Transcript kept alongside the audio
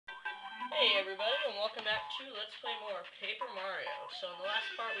Hey everybody, and welcome back to Let's Play More Paper Mario. So in the last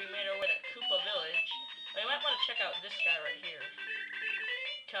part we made our way to Koopa Village. You might want to check out this guy right here.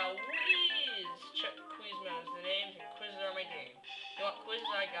 Quiz! Check quiz knows the names and quizzes are my game. You want quizzes?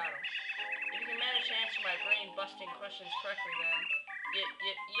 I got them. If you can manage to answer my brain-busting questions correctly then,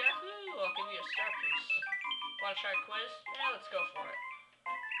 yahoo! I'll give you a star piece. Want to try a quiz? Yeah, let's go for it.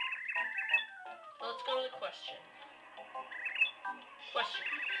 Let's go to the question. Question.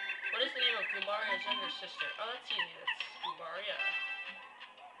 What is the name of Goombario's younger sister? Oh, that's easy. That's Goombaria.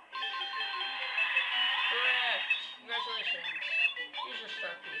 Correct. Congratulations. Here's your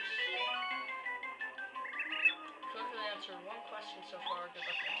star piece. Quickly answered one question so far. Good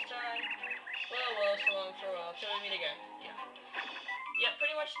luck next time. Well, so long, farewell. Till we meet again. Yeah,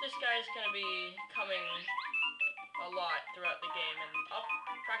 pretty much this guy's gonna be coming a lot throughout the game, and I'll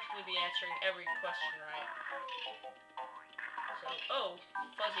practically be answering every question right. So, oh,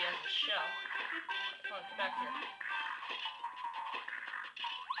 Fuzzy has a shell. Come on, get back here.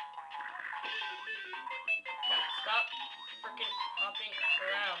 Gotta stop frickin' hopping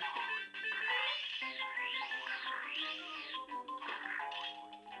around.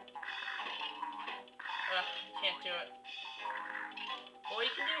 Ugh, can't do it. What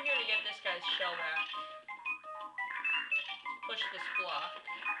you can do here to get this guy's shell back, push this block.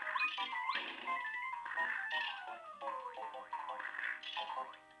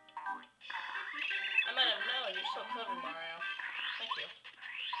 I might have known. You're so clever, Mario. Thank you.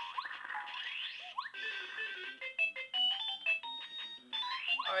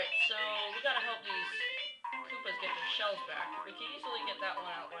 Alright, so we gotta help these Koopas get their shells back. We can easily get that one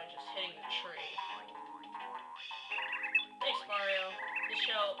out by just hitting the tree. Thanks, Mario. This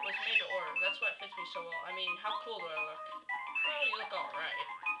shell was made to order. That's why it fits me so well. I mean, how cool do I look? Well, you look alright.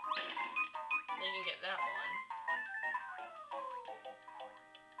 Then you can get that one.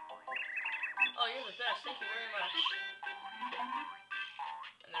 Oh, you're the best. Thank you very much.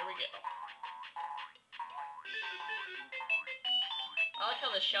 And there we go. I like how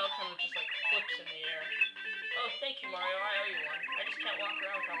the shell kind of just like flips in the air. Oh, thank you, Mario. I owe you one. I just can't walk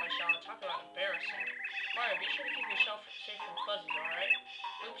around without my shell and talk about embarrassing. Mario, be sure to keep your shell safe from fuzzies, alright?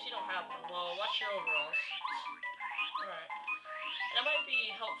 Oops, you don't have one. Well, watch your overalls. Alright. And it might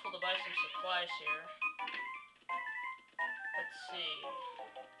be helpful to buy some supplies here. Let's see.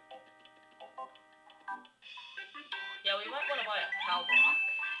 Yeah, we might want to buy a PAL block.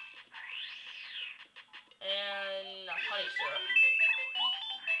 And a honey syrup.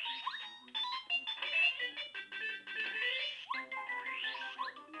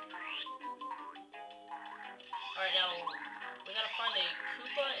 Alright, now, we gotta find a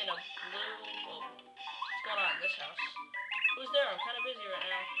Koopa in a blue... Whoa. What's going on in this house? Who's there? I'm kind of busy right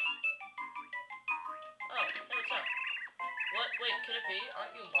now. Oh, hey, what's up? What? Wait, could it be?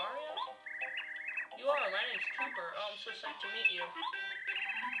 Aren't you Mario? You are. My name's Cooper. Oh, I'm so psyched to meet you.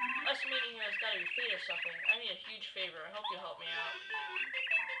 Us meeting here has got to be fate or something. I need a huge favor. I hope you'll help me out.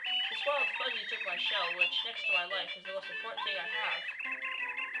 This wild Fuzzy took my shell, which, next to my life, is the most important thing I have.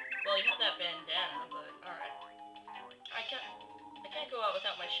 Well, you have that bandana, but alright. I can't go out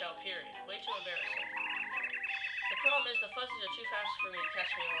without my shell, period. Way too embarrassing. The problem is the Fuzzies are too fast for me to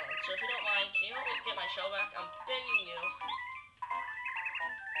catch me alone, so if you don't mind, can you help me get my shell back? I'm begging you.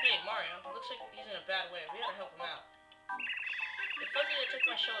 Hey, Mario, looks like he's in a bad way. We gotta help him out. The Fuzzy that took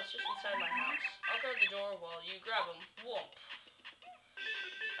my shell is just inside my house. I'll guard the door while you grab him. Whoop.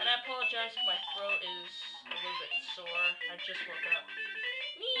 And I apologize if my throat is a little bit sore. I just woke up.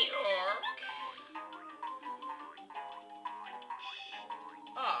 Meow.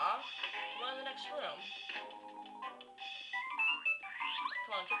 Ah, I'm in the next room.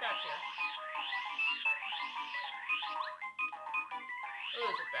 Come on, get back here. Oh,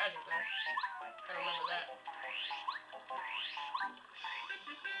 there's a badger there. I remember that.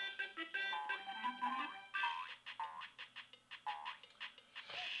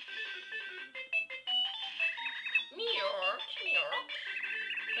 Meow, meow.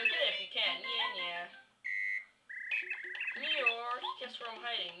 Come get it if you can. Yeah. Meow, guess where I'm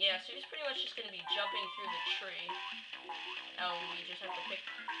hiding. Yeah, so he's pretty much just gonna be jumping through the tree. Now we just have to pick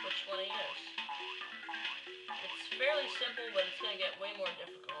which one he is. It's fairly simple, but it's gonna get way more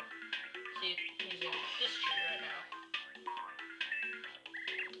difficult. See, he's in this tree right now.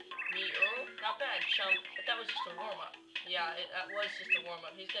 Meow. Not bad, chump, but that was just a warm-up. Yeah, that was just a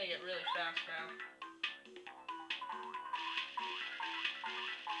warm-up. He's gonna get really fast now.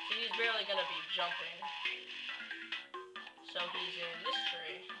 So he's barely gonna be jumping. So he's in this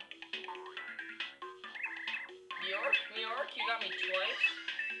tree. York, you got me twice?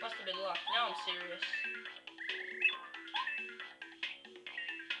 Must have been luck. Now I'm serious.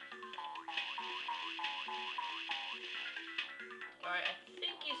 Alright, I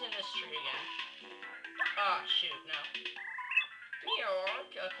think he's in this tree again. Ah, shoot, no.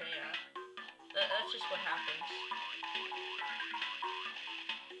 Okay, yeah. That's just what happens.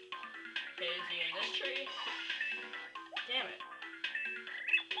 Okay, is he in this tree? Damn it.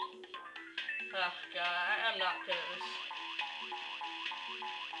 Oh, God, I'm not good at this.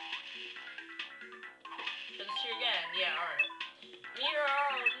 To this tree again. Yeah, alright.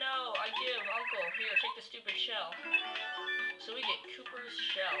 Oh, no, I give, Uncle. Here, take the stupid shell. So we get Koopa's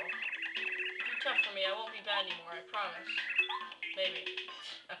shell. Too tough for me, I won't be bad anymore, I promise. Maybe.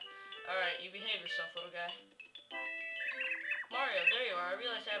 Alright, you behave yourself, little guy. Mario, there you are. I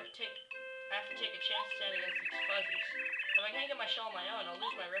realize I have to take a chance to stand against these fuzzies. If I can't get my shell on my own, I'll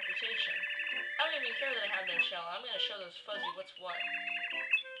lose my reputation. I don't even care that I have no shell. I'm gonna show those fuzzy what's what.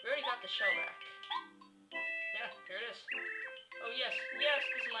 We already got the shell back. Yeah, here it is. Oh yes,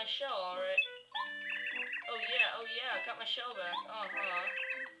 this is my shell, alright. Oh yeah, I got my shell back.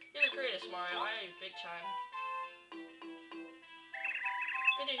 You're the greatest, Mario. I owe you big time.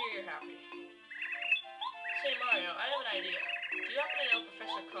 Good to hear you're happy. Say, Mario, I have an idea. Do you happen to know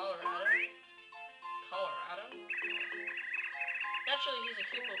Professor Colorado? Colorado? Naturally, he's a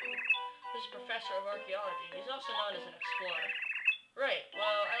Koopa. He's a professor of archaeology. He's also known as an explorer. Right,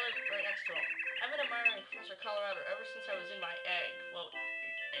 well, I live right next to him. I've been admiring Professor Colorado ever since I was in my egg. Well,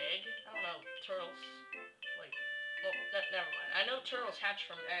 egg? I don't know, turtles. Like, well, never mind. I know turtles hatch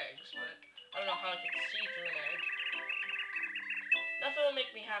from eggs, but I don't know how I could see through an egg. Nothing will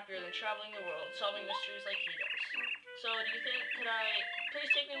make me happier than traveling the world, solving mysteries like he does. So, do you think, please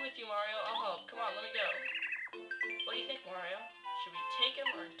take me with you, Mario? I'll help. Come on, let me go. What do you think, Mario? Should we take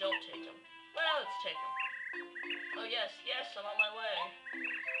him or don't take him? Well, let's take him. Oh yes, I'm on my way.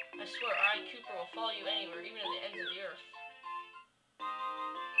 I swear, Koopa will follow you anywhere, even to the ends of the earth.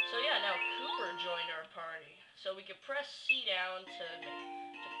 So yeah, now Koopa joined our party. So we could press C down to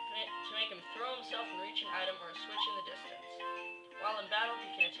make him throw himself and reach an item or a switch in the distance. While in battle, he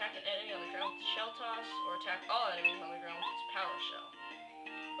can attack an enemy on the ground with shell toss, or attack all enemies on the ground with his power shell.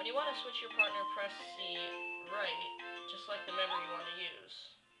 When you want to switch your partner, press C right, just like the memory you want to use.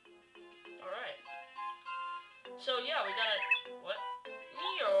 Alright. So yeah, we gotta... What?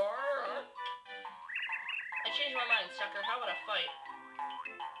 I changed my mind, sucker. How about a fight?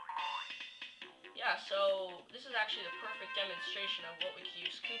 Yeah, so this is actually the perfect demonstration of what we can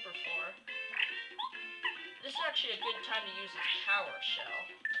use Koopa for. This is actually a good time to use his power shell.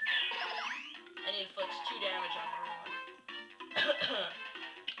 And he inflicts 2 damage on everyone.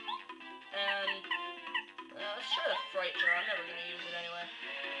 And let's try the fright draw. I'm never gonna use it anyway.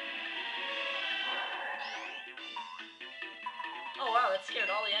 Oh wow, that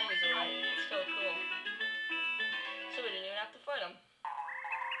scared all the enemies away. It's so cool. So we didn't even have to fight him.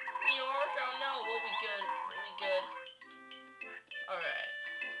 New York, oh no, we'll be good. We'll be good. Alright,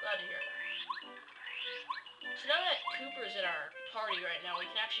 glad to hear it. So now that Koopa's in our party right now, we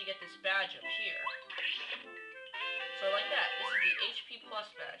can actually get this badge up here. So like that, this is the HP Plus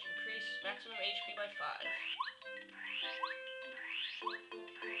badge. Increase maximum HP by 5.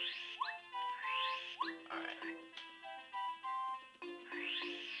 Alright.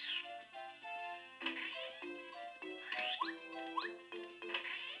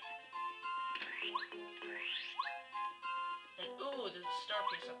 And ooh, there's a star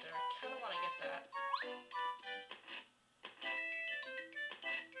piece up there. I kinda wanna get that.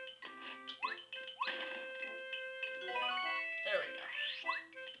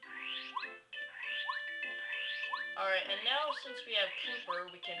 Alright, and now since we have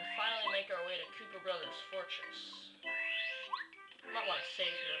Koopa, we can finally make our way to Koopa Bros Foretress. Might want to save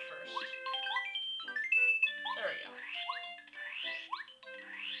here first. There we go.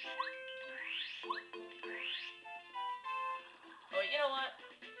 Oh, you know what?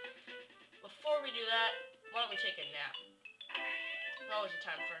 Before we do that, why don't we take a nap? There's always a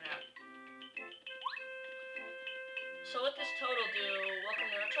time for a nap. So what this total do,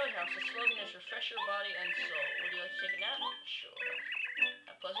 welcome to our toy house. The slogan is refresh your body and soul. Would you like to take a nap? Sure.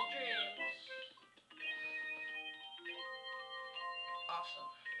 Have pleasant dreams.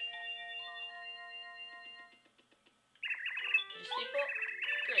 Awesome. Did you sleep well?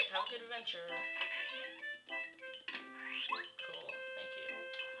 Great, have a good adventure. Cool, thank you.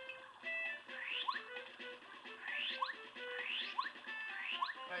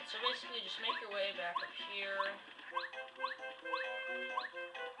 Alright, so basically just make your way back up here. Come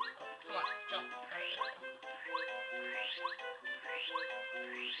on, jump. Alright, there we go.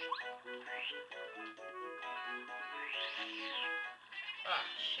 Ah,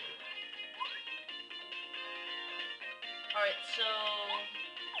 shoot. Alright, so...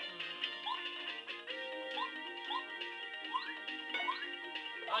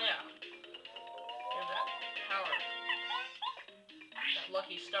 yeah. We have that power. That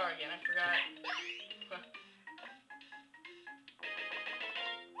lucky star again, I forgot. Huh.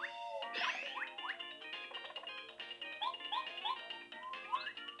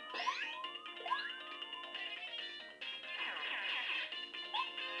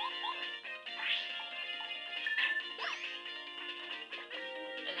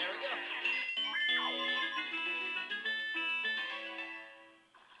 And there we go.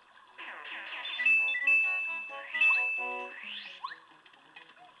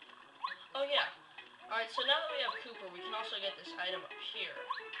 Oh yeah. Alright, so now that we have Koopa, we can also get this item up here.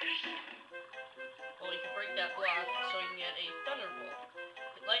 Well, we can break that block so we can get a Thunderbolt.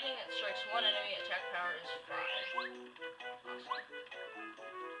 Lightning that strikes one enemy, attack power is 5. Awesome.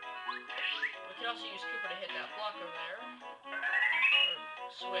 We can also use Koopa to hit that block over there. Or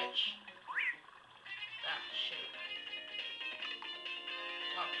switch. Ah, shoot.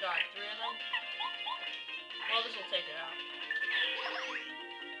 Oh god, 3 of them? Well, this will take it out.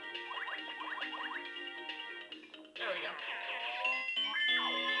 There we go.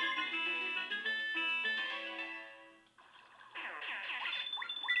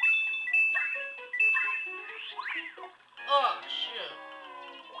 Oh, shoot.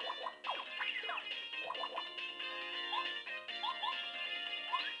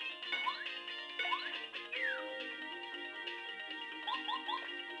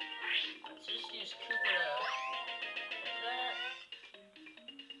 Let's just use Koopa to hit that.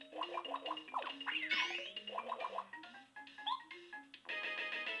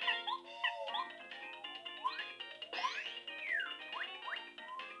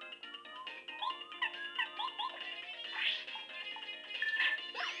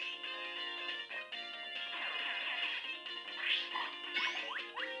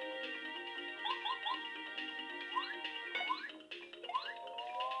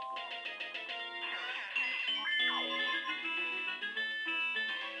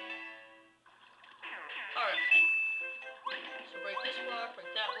 Alright. So break this block,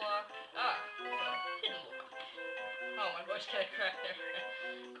 break that block. Ah, hidden block. Oh, my voice kind of cracked there.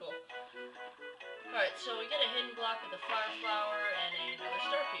 Cool. Alright, so we get a hidden block with a fire flower and another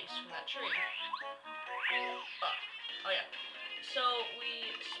star piece from that tree. Oh yeah. So we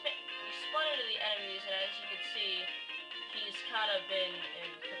spun into the enemies, and as you can see, he's kind of been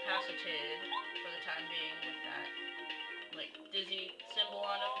incapacitated for the time being with that, like, dizzy symbol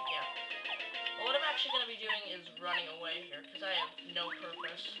on him. Yeah. Well, what I'm actually going to be doing is running away here, because I have no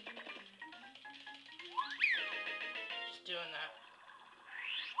purpose. Just doing that.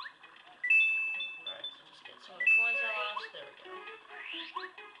 Alright, so just get some of the coins I lost. There we go.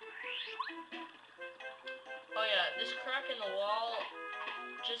 Oh yeah, this crack in the wall,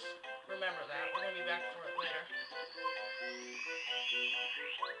 just remember that. We're going to be back for it later.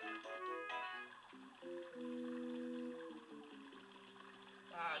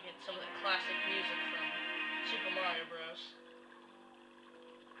 Get some of the classic music from Super Mario Bros.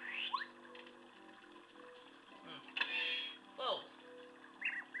 Whoa.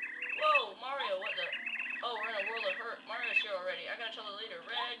 Whoa, Mario, what the? Oh, we're in a world of hurt. Mario's here already. I gotta tell the leader.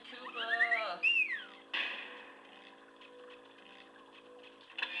 Red Koopa!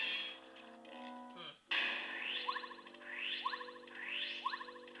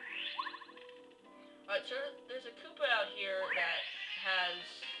 Alright, so there's a Koopa out here that has,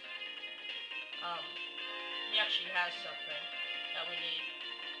 he actually has something that we need.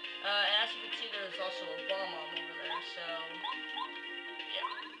 And as you can see, there's also a bob-omb over there, so, yeah.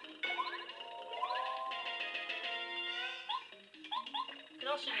 You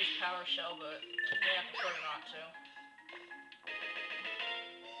can also use Power Shell, but I prefer not to.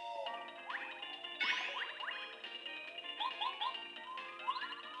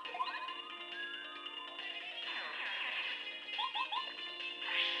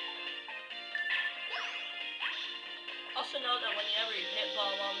 Also note that whenever you hit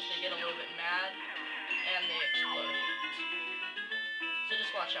bob-ombs, they get a little bit mad, and they explode. So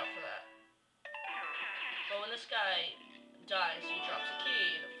just watch out for that. But when this guy dies, he drops a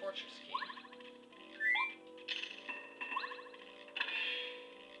key, the fortress key.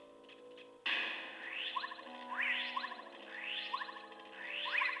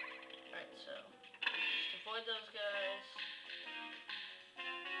 Alright, so just avoid those guys.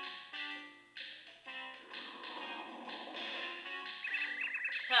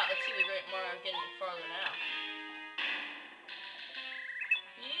 Let's see the Great Mario getting farther now.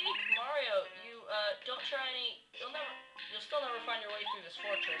 Yeek, Mario, you don't try any. You'll still never find your way through this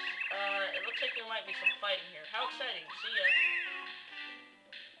fortress. It looks like there might be some fighting here. How exciting! See ya.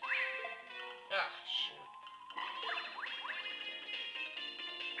 Ah, shoot.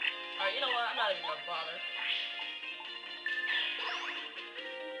 not even gonna bother.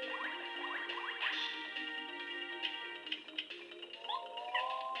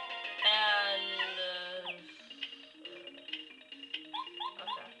 And,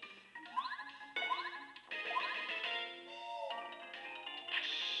 okay.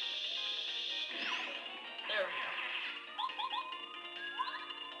 There we go.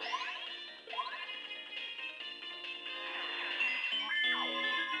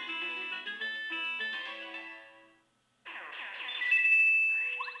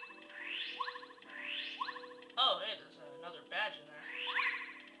 Oh, hey, there's another badge in there.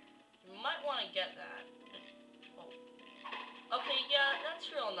 You might want to get that. Oh. Okay, yeah, that's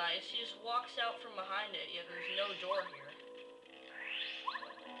real nice. He just walks out from behind it. Yeah, there's no door here.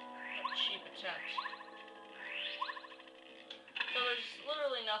 What a cheap attempt. So there's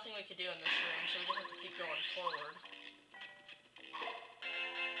literally nothing we could do in this room, so we just have to keep going forward.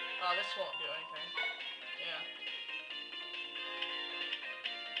 Oh, this won't do anything. Yeah.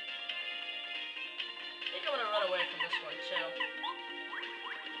 I think I'm gonna run away from this one, too.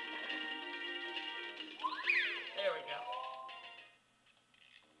 There we go.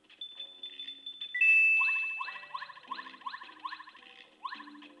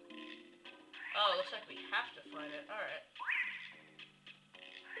 Oh, looks like we have to fight it. Alright.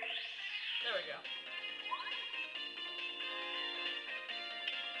 There we go.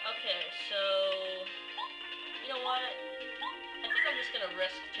 Okay, so... You know what? I think I'm just gonna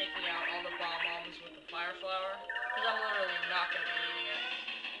risk taking out all the bob-ombs with the fire flower, because I'm literally not gonna be eating it.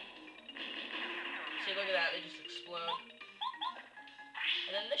 See, look at that, they just explode.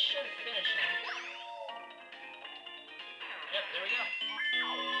 And then this should finish him. Yep, there we go.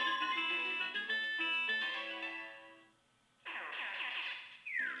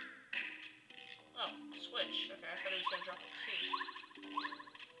 Oh, switch. Okay, I thought he was gonna drop a key.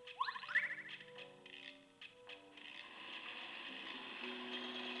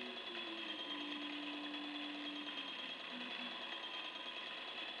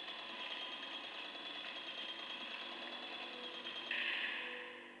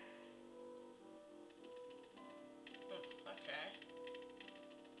 Okay.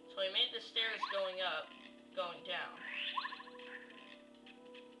 So he made the stairs going up, going down.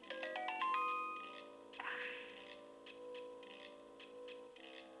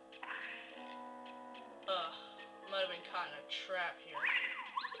 Ugh, might have been caught in a trap here.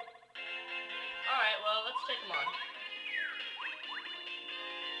 Alright, well, let's take him on.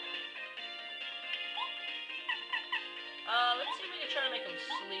 Let's see if we can try to make him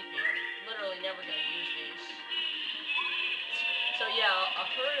sleepy. I'm literally never gonna use these. So yeah, a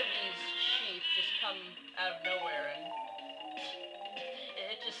herd of these sheep just come out of nowhere, and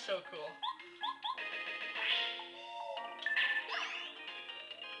it's just so cool.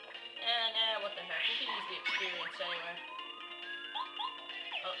 And what the heck, we can use the experience anyway.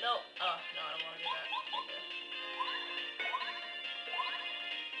 Oh, no, oh, no, I don't want to do that. Okay.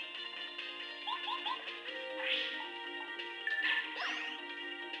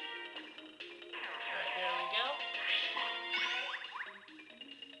 Alright, there we go.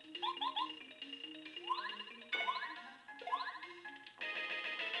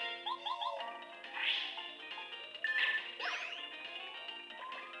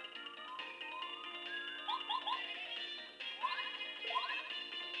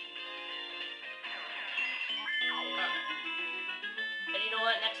 And you know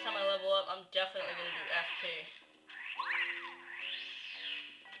what? Next time I level up, I'm definitely going to do FP.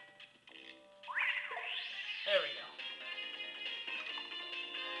 There we go.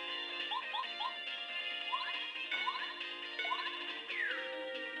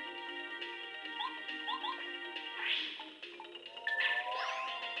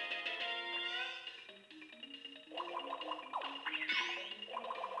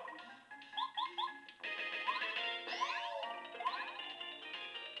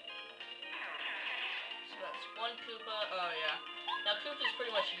 One Koopa, oh yeah. Now Koopa's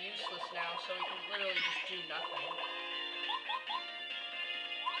pretty much useless now, so we can literally just do nothing.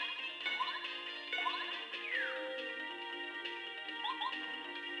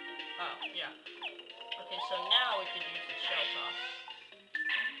 Oh, yeah. Okay, so now we can use the shell toss.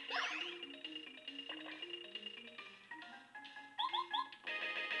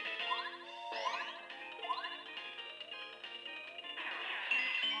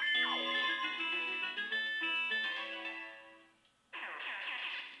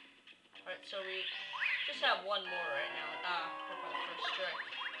 Alright, so we just have one more right now. For my first strike.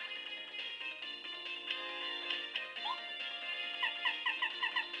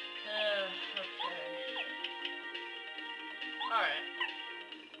 Okay. Alright.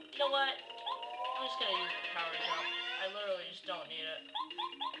 You know what? I'm just gonna use the power jump. I literally just don't need it.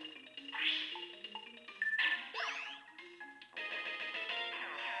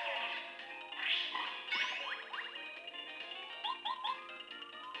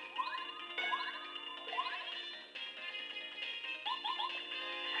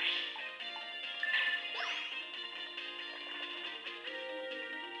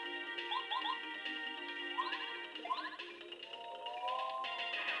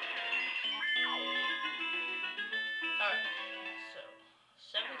 Alright, so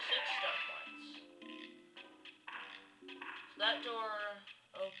 76 star points. So that door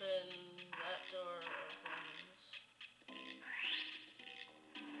opens, that door opens.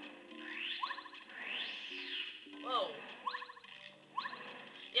 Whoa.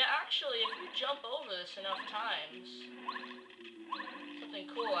 Yeah, actually, if you jump over this enough times, something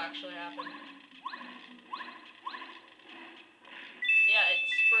cool actually happened. Yeah, it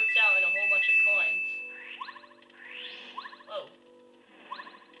spurts out in a whole bunch of coins. Whoa.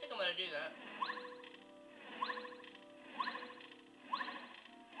 I think I'm gonna do that.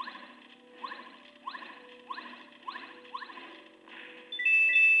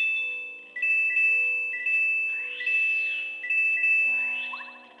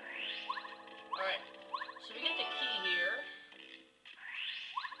 Alright, so we get the key here.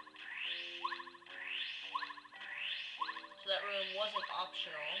 So that room wasn't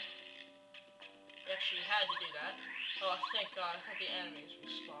optional. We actually had to do that. Oh, thank God, I thought the enemies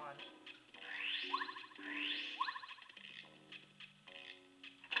respawned.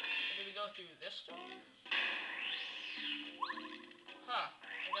 Did we go through this door? Huh,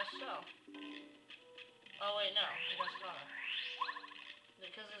 I guess so. Oh wait, no, I guess not.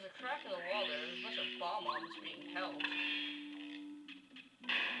 Because there's a crack in the wall there, there's a bunch of bob-ombs being held.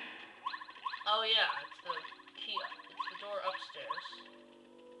 Oh yeah, it's the key, it's the door upstairs.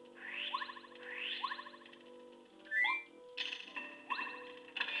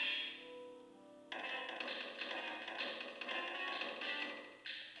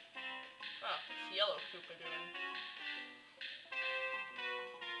 Oh, what's Yellow Koopa doing?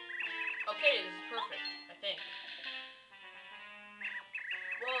 Okay, this is perfect, I think.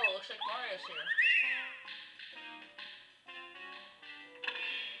 Whoa, looks like Mario's here.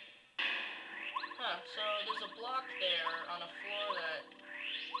 Huh, so there's a block there on a floor that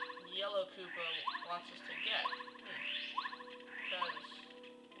Yellow Koopa wants us to get. Because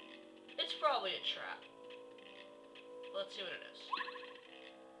it's probably a trap. Let's see what it is.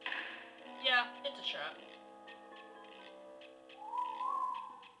 Yeah, it's a trap.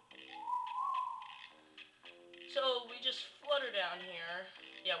 So we just flutter down here.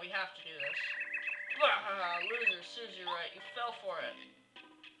 Yeah, we have to do this. Loser, Susie, right? You fell for it.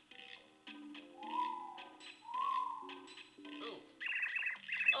 Ooh.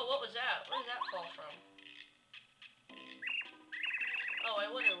 Oh, what was that? Where did that fall from? Oh, I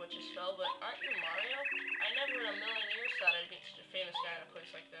wonder what just fell, but aren't you Mario? I never in a million years thought I'd meet such a famous guy in a place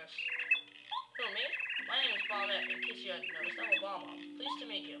like this. Who, me? My name is bob-omb, in case you hadn't noticed. I'm a bob-omb. Pleased to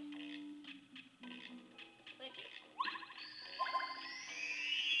meet you. Thank you.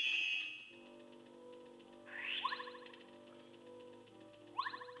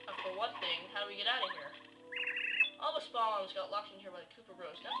 For one thing, how do we get out of here? All the bob-ombs got locked in here by the Koopa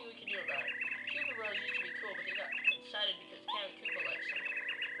Bros. Nothing we can do about it. Koopa Bros used to be cool, but they got excited because Cammy Koopa likes them.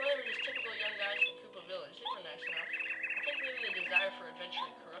 Well, they were just typical young guys from Koopa Village. They were nice enough. I think maybe the desire for adventure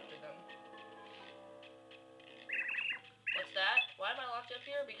corrupted them. What's that? Why am I locked up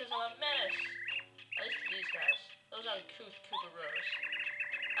here? Because I'm a menace! At least to these guys. Those uncouth Koopa Bros.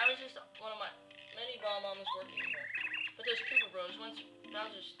 I was just one of my many bob-ombs working here. But those Koopa Bros, once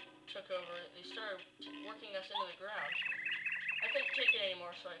Bowser's took over, they started working us into the ground. I couldn't take it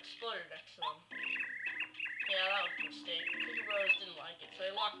anymore, so I exploded next to them. Yeah, that was a mistake. Koopa Bros didn't like it, so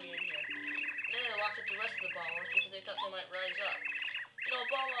they locked me in here. And then they locked up the rest of the bob-ombs because they thought they might rise up. You know,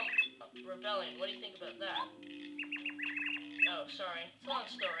 bob-omb rebellion, what do you think about that? Oh, sorry. It's a long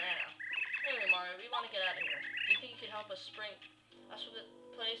story, I know. Anyway, Mario, we want to get out of here. Do you think you could help us spring us with the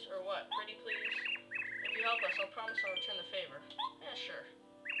place, or what? Pretty please? If you help us, I'll promise I'll return the favor. Yeah, sure.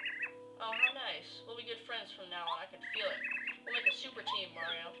 Oh, how nice. We'll be good friends from now on. I can feel it. We'll make a super team,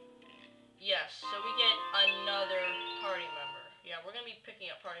 Mario. Yes, so we get another party member. Yeah, we're going to be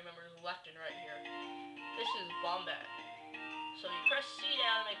picking up party members left and right here. This is Bombat. So you press C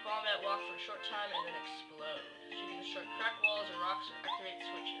down to make Bombat walk for a short time and then explode. She can destroy cracked walls or rocks or activate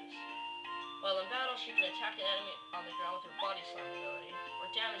switches. While in battle, she can attack an enemy on the ground with her body slam ability, or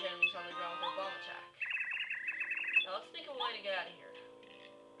damage enemies on the ground with her bomb attack. Now let's think of a way to get out of here.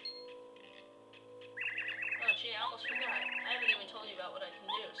 Oh gee, I almost forgot. I haven't even told you about what I can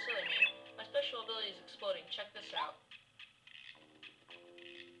do. Silly me. My special ability is exploding. Check this out.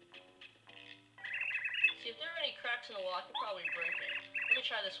 See, if there are any cracks in the wall, I could probably break it. Let me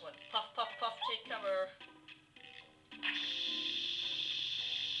try this one. Puff, puff, puff, take cover.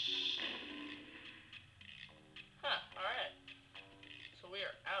 Huh, alright. So we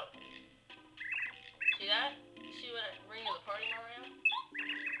are out. See that? You see what ring of the party, Mario?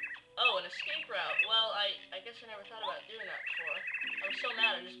 Oh, an escape route. Well, I guess I never thought about doing that before. I was so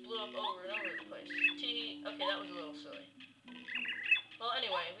mad, I just blew up over and over the place. Tee. Okay, that was a little silly. Well,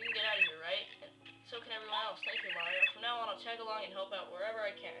 anyway, we can get out of here, right? So can everyone else. Thank you, Mario. From now on, I'll tag along and help out wherever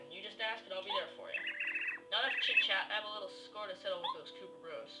I can. You just ask and I'll be there for you. Not enough chit-chat. I have a little score to settle with those Koopa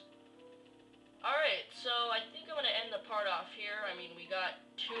Bros. Alright, so I think I'm going to end the part off here. I mean, we got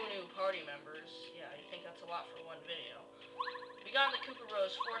 2 new party members. Yeah, I think that's a lot for one video. We got in the Koopa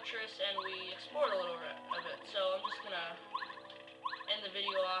Bros Fortress and we explored a little bit of it. So I'm just going to end the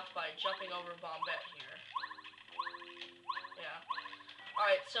video off by jumping over bob-omb here. Yeah.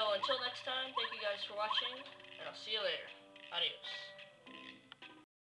 Alright, so until next time, thank you guys for watching, and I'll see you later. Adios.